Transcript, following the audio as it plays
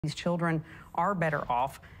these children are better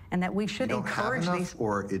off and that we should encourage these.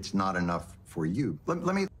 Or it's not enough for you.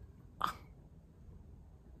 Let me.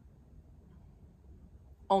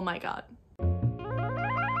 Oh my God.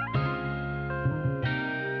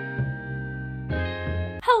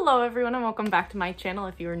 Hello everyone and welcome back to my channel.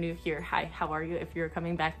 If you are new here, hi, how are you? If you're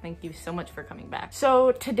coming back, thank you so much for coming back.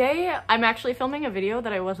 So today I'm actually filming a video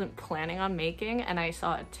that I wasn't planning on making, and I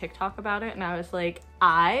saw a TikTok about it and I was like,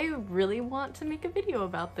 I really want to make a video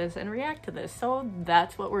about this and react to this. So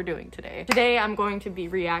that's what we're doing today. Today I'm going to be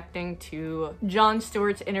reacting to Jon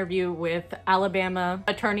Stewart's interview with Alabama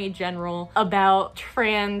Attorney General about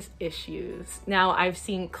trans issues. Now I've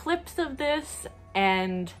seen clips of this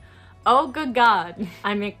and oh good God,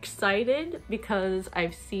 I'm excited because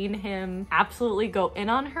I've seen him absolutely go in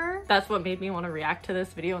on her. That's what made me want to react to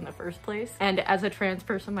this video in the first place. And as a trans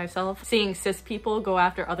person myself, seeing cis people go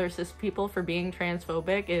after other cis people for being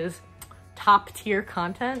transphobic is top tier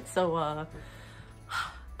content. So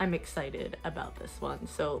I'm excited about this one.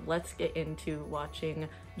 So let's get into watching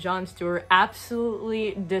Jon Stewart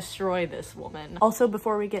absolutely destroy this woman. Also,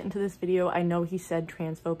 before we get into this video, I know he said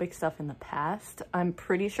transphobic stuff in the past. I'm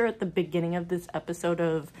pretty sure at the beginning of this episode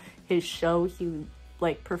of his show, he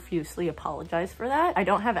like profusely apologized for that. I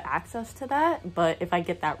don't have access to that, but if I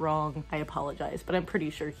get that wrong, I apologize. But I'm pretty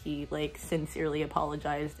sure he like sincerely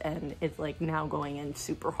apologized and is like now going in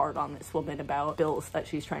super hard on this woman about bills that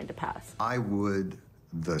she's trying to pass. Why would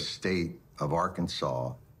the state of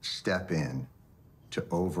Arkansas step in to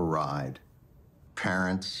override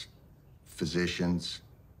parents, physicians,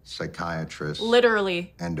 psychiatrists,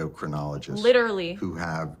 literally, endocrinologists, literally, who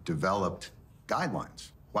have developed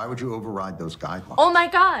guidelines? Why would you override those guidelines? Oh my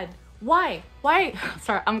God. Why? Why?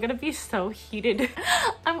 Sorry, I'm gonna be so heated.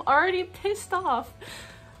 I'm already pissed off.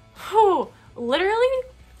 Whew. Literally,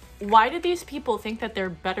 why do these people think that they're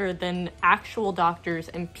better than actual doctors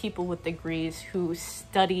and people with degrees who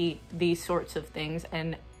study these sorts of things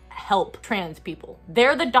and help trans people?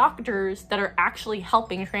 They're the doctors that are actually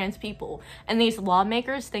helping trans people, and these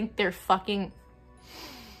lawmakers think they're fucking...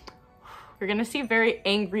 You're gonna see very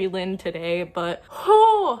angry Lynn today, but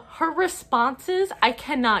her responses, I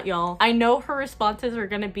cannot, y'all. I know her responses are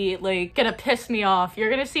gonna be like, gonna piss me off. You're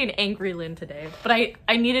gonna see an angry Lynn today, but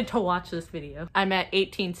I needed to watch this video. I'm at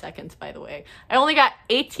 18 seconds, by the way. I only got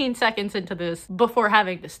 18 seconds into this before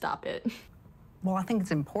having to stop it. Well, I think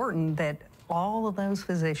it's important that all of those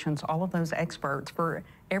physicians, all of those experts, for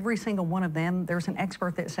every single one of them, there's an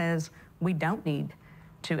expert that says we don't need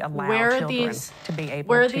to allow children to be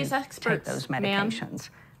able to take those medications.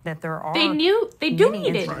 That there are they do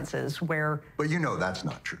need instances where... But you know that's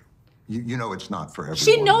not true. You know it's not for everyone.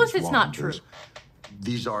 She knows it's not true.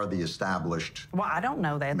 These are the established... Well, I don't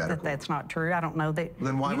know that that's not true. I don't know that...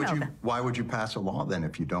 Then why would you pass a law then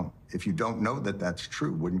if you don't know that that's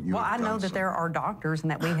true? Wouldn't you? Well, I know that there are doctors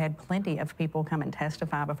and that we had plenty of people come and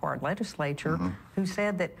testify before our legislature who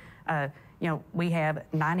said that you know, we have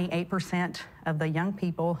 98% of the young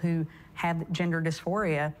people who have gender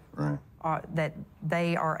dysphoria, that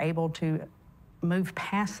they are able to move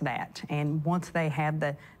past that. And once they have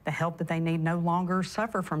the help that they need, no longer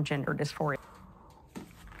suffer from gender dysphoria.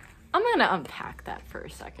 I'm gonna unpack that for a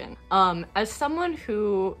second. As someone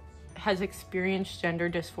who has experienced gender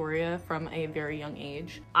dysphoria from a very young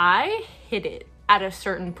age, I hid it at a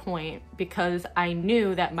certain point because I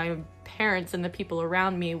knew that my parents and the people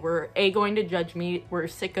around me were going to judge me, were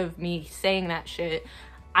sick of me saying that shit.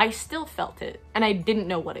 I still felt it and I didn't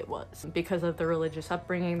know what it was because of the religious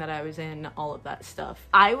upbringing that I was in, all of that stuff.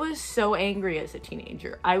 I was so angry as a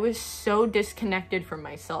teenager. I was so disconnected from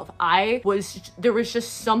myself. There was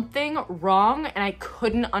just something wrong and I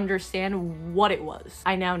couldn't understand what it was.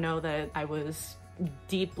 I now know that I was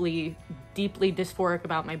deeply dysphoric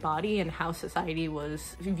about my body and how society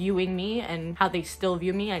was viewing me and how they still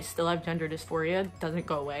view me. I still have gender dysphoria. It doesn't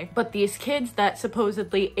go away. But these kids that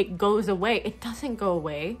supposedly it goes away, it doesn't go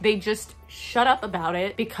away. They just shut up about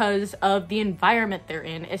it because of the environment they're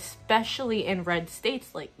in, especially in red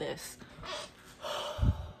states like this.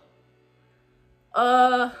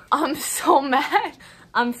 I'm so mad.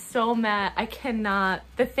 I'm so mad. I cannot.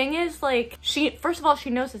 The thing is, like, first of all, she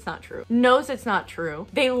knows it's not true. Knows it's not true.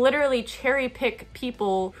 They literally cherry pick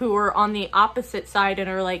people who are on the opposite side and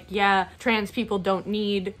are like, yeah, trans people don't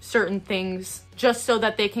need certain things just so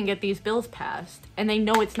that they can get these bills passed. And they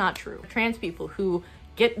know it's not true. Trans people who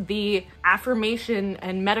get the affirmation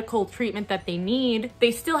and medical treatment that they need,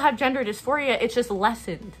 they still have gender dysphoria. It's just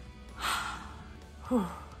lessened.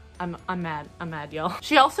 I'm mad, y'all.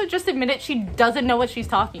 She also just admitted she doesn't know what she's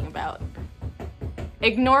talking about.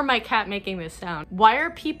 Ignore my cat making this sound. Why are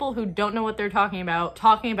people who don't know what they're talking about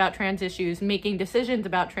trans issues, making decisions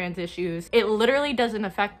about trans issues? It literally doesn't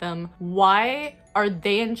affect them. Why are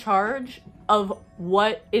they in charge of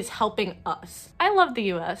what is helping us? I love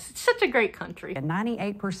the US. It's such a great country.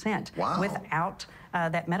 98% without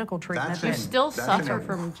that medical treatment. You still suffer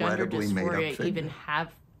from gender dysphoria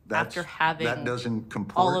after having that doesn't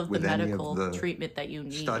comport all of the with any medical of the treatment that you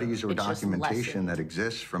need. Studies or documentation that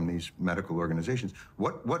exists from these medical organizations.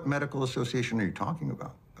 What medical association are you talking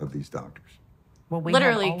about of these doctors? Well, we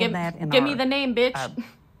literally, have all of that in give our, me the name, bitch.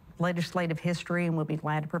 Legislative history, and we'll be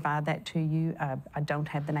glad to provide that to you. I don't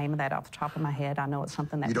have the name of that off the top of my head. I know it's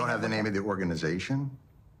something that you don't have the name of the organization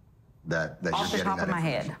that you're off the getting top that of my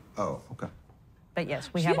information. head. Oh, okay. But yes,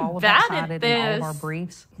 we have all of that cited in all of our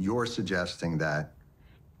briefs. You're suggesting that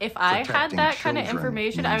if I had that kind of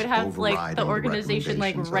information, I would have like the organization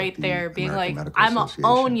like right there being like, I'm gonna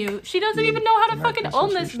own you. She doesn't even know how to fucking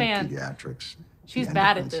own this man. Pediatrics, she's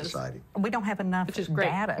bad at this. Society. We don't have enough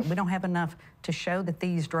data. We don't have enough to show that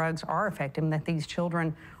these drugs are effective and that these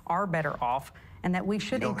children are better off and that we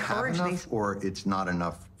should encourage these. Or it's not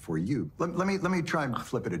enough for you. Let me try and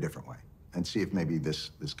flip it a different way and see if maybe this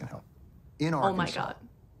can help. In Arkansas, oh my God.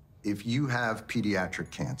 If you have pediatric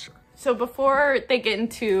cancer. So before they get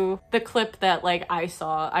into the clip that like I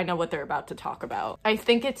saw, I know what they're about to talk about. I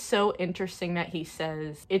think it's so interesting that he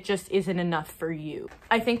says it just isn't enough for you.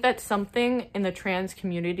 I think that's something in the trans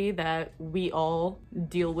community that we all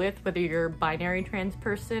deal with, whether you're a binary trans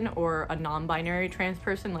person or a non-binary trans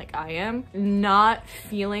person like I am, not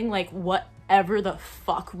feeling like whatever the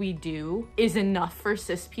fuck we do is enough for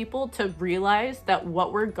cis people to realize that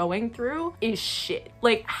what we're going through is shit.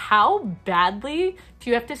 Like, how badly do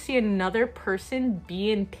you have to see another person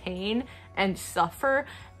be in pain and suffer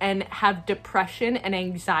and have depression and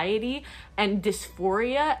anxiety and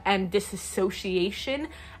dysphoria and disassociation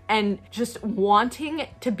and just wanting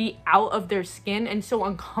to be out of their skin and so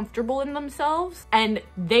uncomfortable in themselves, and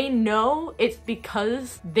they know it's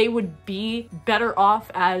because they would be better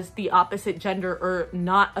off as the opposite gender or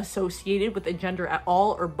not associated with a gender at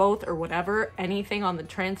all or both or whatever, anything on the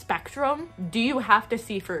trans spectrum? Do you have to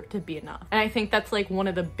see for it to be enough? And I think that's like one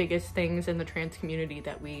of the biggest things in the trans community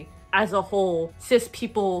that we, as a whole, cis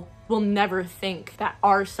people will never think that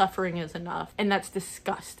our suffering is enough, and that's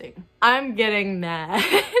disgusting. I'm getting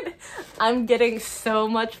mad. I'm getting so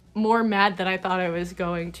much more mad than I thought I was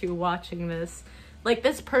going to watching this. Like,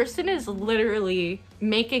 this person is literally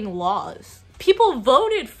making laws. People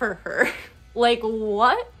voted for her. Like,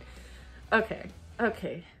 what? Okay.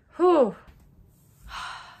 Whew.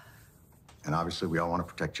 And obviously we all want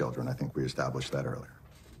to protect children. I think we established that earlier.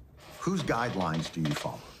 Whose guidelines do you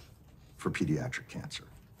follow for pediatric cancer?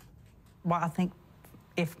 Well, I think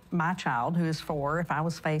if my child, who is 4, if I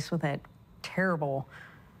was faced with that terrible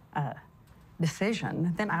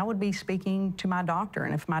decision, then I would be speaking to my doctor.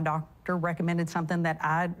 And if my doctor recommended something that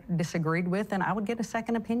I disagreed with, then I would get a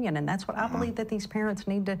second opinion. And that's what I believe that these parents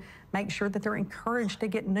need to make sure that they're encouraged to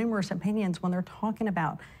get numerous opinions when they're talking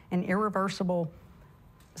about an irreversible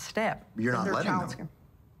step. You're not letting them.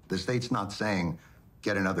 The state's not saying,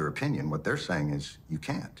 get another opinion. What they're saying is, you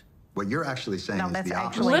can't. What you're actually saying is the opposite.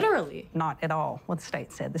 Actually literally not at all what the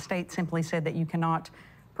state said. The state simply said that you cannot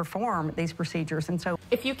perform these procedures. And so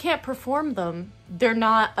if you can't perform them, they're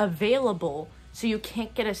not available. So you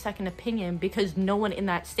can't get a second opinion because no one in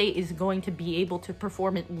that state is going to be able to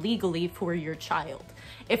perform it legally for your child.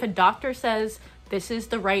 If a doctor says this is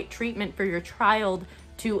the right treatment for your child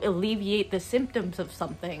to alleviate the symptoms of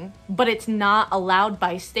something, but it's not allowed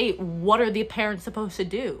by state, what are the parents supposed to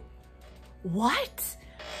do? What?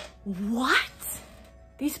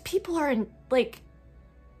 These people are in, like,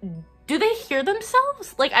 do they hear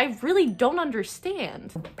themselves? Like, I really don't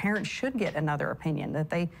understand. Parents should get another opinion,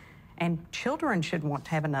 and children should want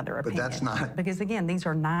to have another opinion. But that's not... Because again, these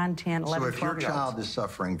are 9, 10, 11, 12 So if your 12-year-olds. child is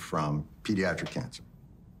suffering from pediatric cancer,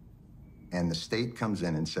 and the state comes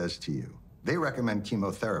in and says to you, they recommend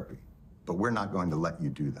chemotherapy, but we're not going to let you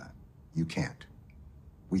do that. You can't.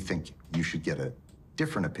 We think you should get a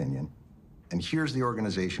different opinion, and here's the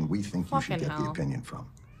organization we think you should get the opinion from.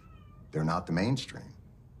 They're not the mainstream,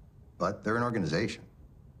 but they're an organization.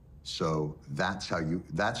 So that's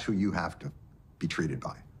who you have to be treated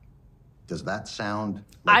by. Does that sound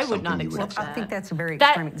like I would not accept that. I think that's a very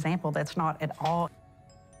extreme example. That's not at all.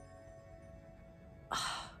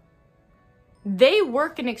 They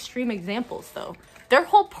work in extreme examples, though. Their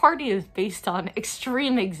whole party is based on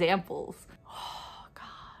extreme examples. Oh,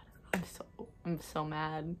 God. I'm so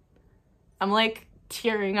mad. I'm like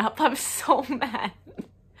tearing up. I'm so mad.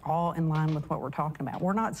 all in line with what we're talking about.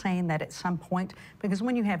 We're not saying that at some point, because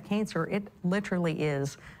when you have cancer, it literally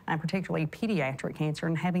is, particularly pediatric cancer,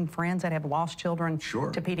 and having friends that have lost children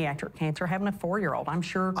Sure. to pediatric cancer, having a 4-year-old, I'm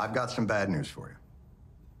sure. I've got some bad news for you.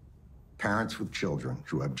 Parents with children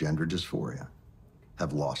who have gender dysphoria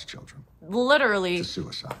have lost children Literally. to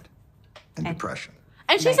suicide and depression.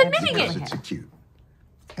 And she's admitting Because it. it's acute.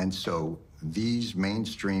 And so these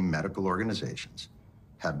mainstream medical organizations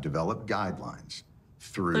have developed guidelines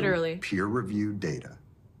through Literally. peer-reviewed data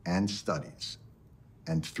and studies.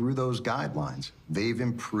 And through those guidelines, they've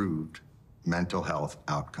improved mental health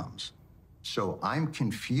outcomes. So I'm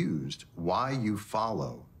confused why you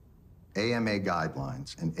follow AMA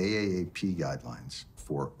guidelines and AAAP guidelines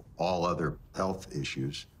for all other health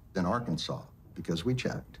issues in Arkansas, because we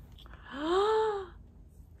checked.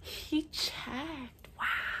 He checked. Wow.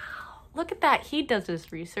 Look at that. He does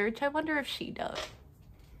his research. I wonder if she does.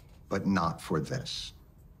 But not for this.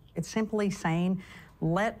 It's simply saying,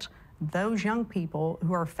 let those young people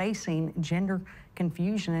who are facing gender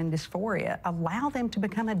confusion and dysphoria, allow them to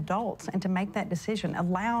become adults and to make that decision.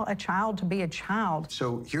 Allow a child to be a child.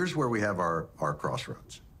 So here's where we have our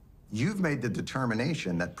crossroads. You've made the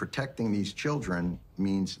determination that protecting these children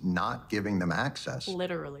means not giving them access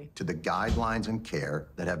Literally. to the guidelines and care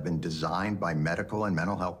that have been designed by medical and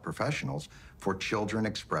mental health professionals for children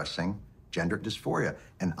expressing gender dysphoria.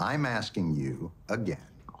 And I'm asking you again,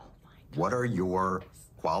 what are your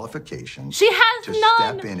qualifications She has to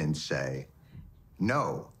none. step in and say,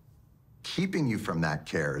 no, keeping you from that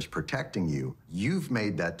care is protecting you. You've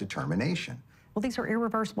made that determination. Well, these are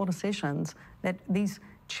irreversible decisions that these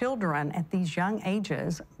children at these young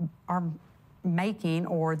ages are making,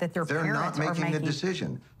 or that their They're parents not are making making. the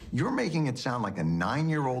decision. You're making it sound like a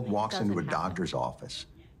 9-year-old walks into a doesn't happen. doctor's office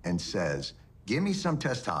and says, give me some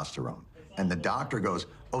testosterone. And the doctor goes,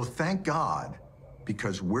 oh, thank God,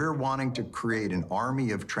 because we're wanting to create an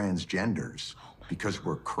army of transgenders because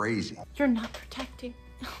we're crazy. You're not protecting.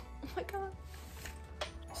 Oh my God.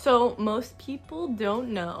 So most people don't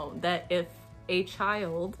know that if a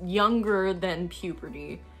child younger than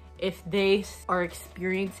puberty, if they are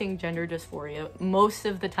experiencing gender dysphoria, most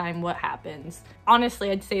of the time what happens,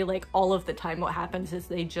 honestly, I'd say like all of the time what happens is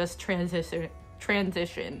they just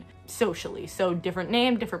transition socially. So different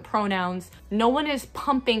name, different pronouns. No one is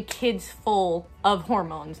pumping kids full of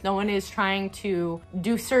hormones. No one is trying to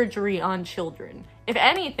do surgery on children. If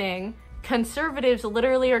anything, conservatives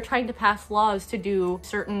literally are trying to pass laws to do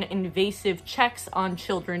certain invasive checks on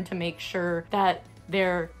children to make sure that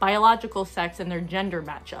their biological sex and their gender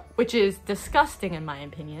match up, which is disgusting in my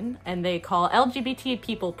opinion, and they call LGBT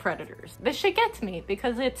people predators. This shit gets me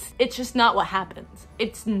because it's just not what happens.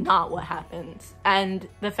 It's not what happens. And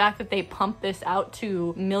the fact that they pump this out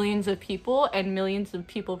to millions of people and millions of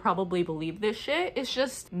people probably believe this shit is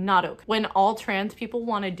just not okay. When all trans people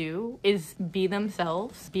want to do is be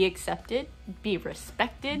themselves, be accepted, be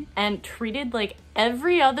respected, and treated like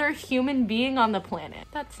every other human being on the planet.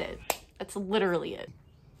 That's it. That's literally it.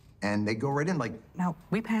 And they go right in like, Now,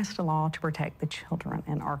 we passed a law to protect the children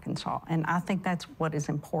in Arkansas, and I think that's what is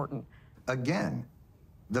important. again,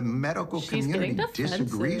 the medical She's community getting defensive.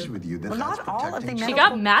 disagrees with you that Well, that's not all of the protecting She medical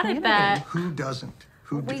got mad at community. that. Who doesn't?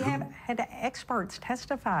 We have had experts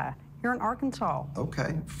testify here in Arkansas.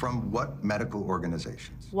 Okay, from what medical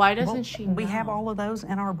organizations? Why doesn't Well, she we know? have all of those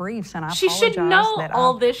in our briefs, and I She should apologize know that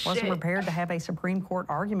all I this wasn't shit. prepared to have a Supreme Court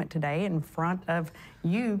argument today in front of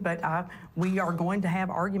you, but we are going to have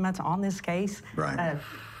arguments on this case Right.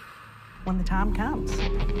 when the time comes.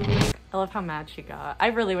 I love how mad she got. I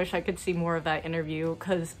really wish I could see more of that interview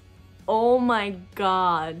because, oh my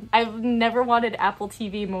God. I've never wanted Apple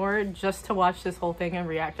TV more just to watch this whole thing and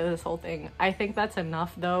react to this whole thing. I think that's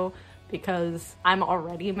enough though, because I'm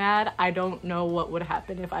already mad. I don't know what would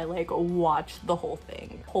happen if I like watched the whole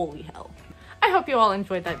thing. Holy hell. I hope you all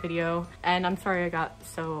enjoyed that video, and I'm sorry I got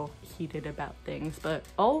so heated about things, but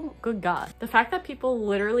oh good God. The fact that people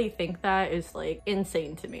literally think that is like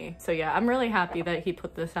insane to me. So yeah, I'm really happy that he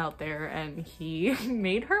put this out there and he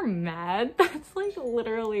made her mad. That's like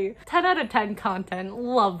literally 10 out of 10 content.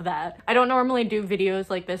 Love that. I don't normally do videos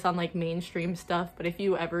like this on like mainstream stuff, but if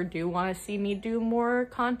you ever do want to see me do more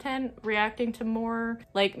content reacting to more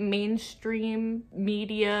like mainstream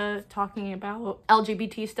media talking about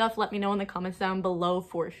LGBT stuff, let me know in the comments down below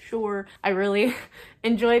for sure. I really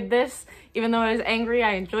enjoyed this. Even though I was angry,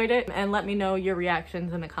 I enjoyed it. And let me know your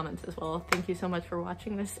reactions in the comments as well. Thank you so much for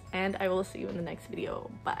watching this, and I will see you in the next video.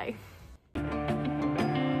 Bye.